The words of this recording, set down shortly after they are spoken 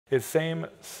is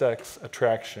same-sex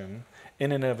attraction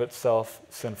in and of itself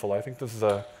sinful? I think this is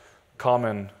a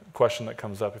common question that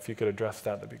comes up. If you could address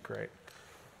that, that'd be great.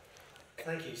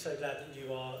 Thank you. So glad that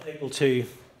you are able to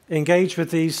engage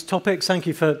with these topics. Thank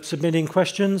you for submitting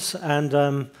questions.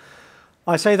 And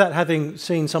I say that having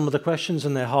seen some of the questions,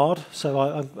 and they're hard.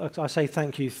 So I say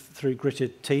thank you through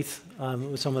gritted teeth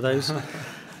with some of those.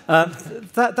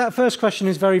 That first question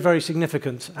is very, very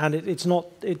significant, and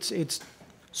it's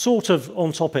sort of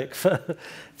on topic for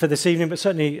this evening, but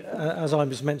certainly, as I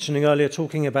was mentioning earlier,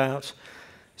 talking about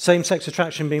same-sex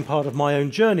attraction being part of my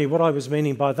own journey, what I was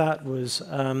meaning by that was,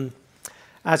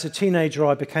 as a teenager,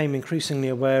 I became increasingly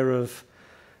aware of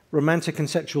romantic and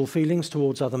sexual feelings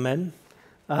towards other men,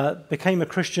 became a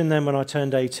Christian then when I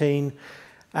turned 18,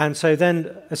 and so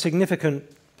then a significant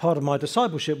part of my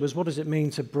discipleship was, what does it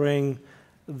mean to bring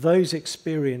those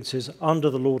experiences under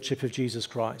the lordship of Jesus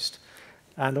Christ?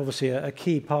 And obviously a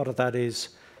key part of that is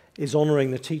honouring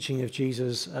the teaching of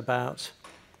Jesus about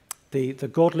the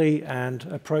godly and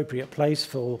appropriate place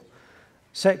for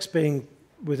sex being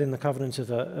within the covenant of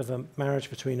a marriage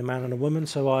between a man and a woman.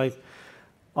 So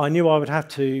I knew I would have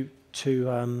to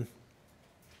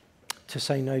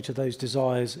say no to those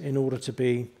desires in order to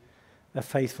be a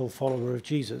faithful follower of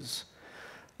Jesus.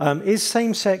 Is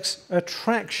same-sex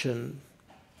attraction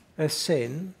a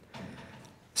sin?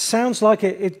 Sounds like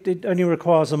it only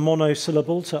requires a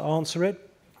monosyllable to answer it,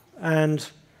 and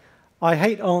I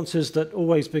hate answers that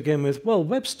always begin with, well,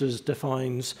 Webster's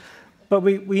defines, but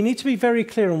we need to be very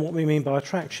clear on what we mean by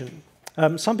attraction.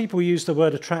 Some people use the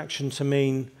word attraction to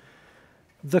mean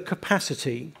the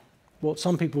capacity, what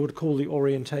some people would call the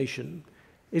orientation.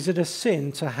 Is it a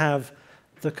sin to have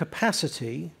the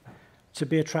capacity to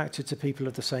be attracted to people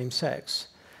of the same sex?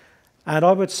 And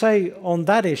I would say on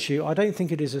that issue, I don't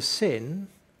think it is a sin.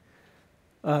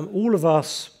 All of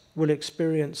us will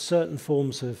experience certain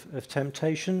forms of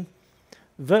temptation.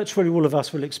 Virtually all of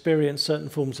us will experience certain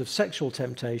forms of sexual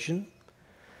temptation.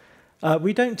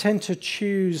 We don't tend to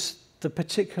choose the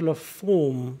particular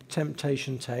form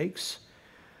temptation takes.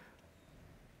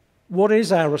 What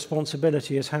is our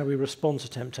responsibility is how we respond to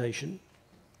temptation.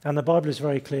 And the Bible is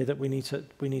very clear that we need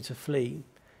to flee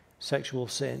sexual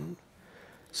sin.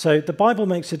 So the Bible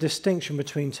makes a distinction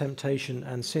between temptation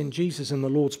and sin. Jesus in the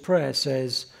Lord's Prayer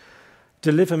says,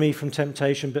 deliver me from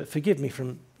temptation, but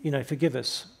forgive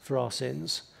us for our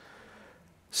sins.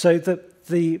 So that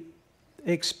the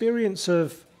experience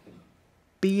of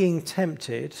being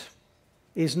tempted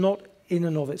is not in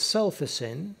and of itself a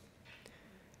sin.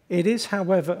 It is,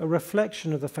 however, a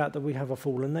reflection of the fact that we have a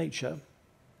fallen nature.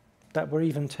 That we're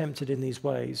even tempted in these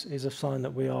ways is a sign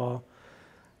that we're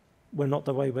not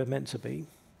the way we're meant to be.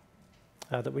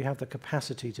 That we have the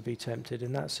capacity to be tempted,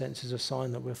 in that sense, is a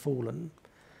sign that we're fallen.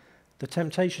 The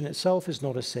temptation itself is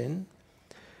not a sin.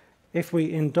 If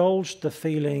we indulge the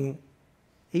feeling,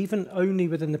 even only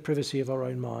within the privacy of our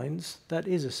own minds, that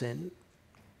is a sin.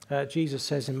 Jesus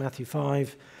says in Matthew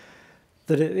 5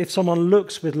 that if someone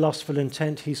looks with lustful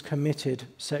intent, he's committed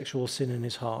sexual sin in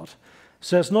his heart.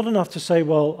 So it's not enough to say,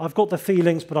 well, I've got the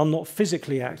feelings, but I'm not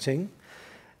physically acting.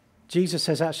 Jesus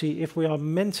says, actually, if we are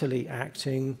mentally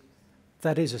acting,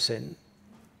 that is a sin.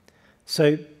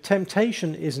 So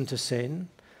temptation isn't a sin,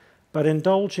 but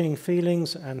indulging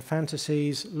feelings and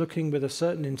fantasies, looking with a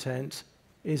certain intent,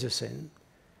 is a sin.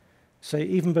 So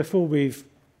even before we've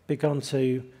begun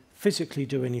to physically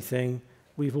do anything,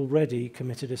 we've already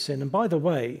committed a sin. And by the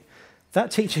way, that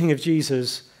teaching of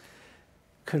Jesus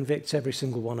convicts every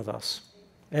single one of us.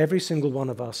 Every single one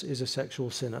of us is a sexual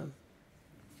sinner.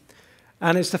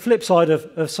 And it's the flip side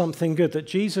of something good, that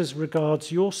Jesus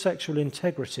regards your sexual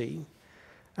integrity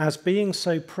as being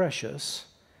so precious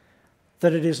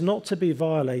that it is not to be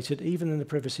violated even in the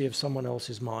privacy of someone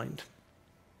else's mind.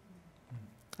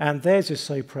 And theirs is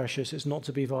so precious, it's not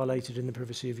to be violated in the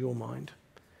privacy of your mind.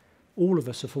 All of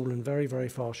us have fallen very, very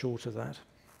far short of that.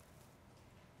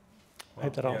 I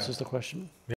hope that answers the question.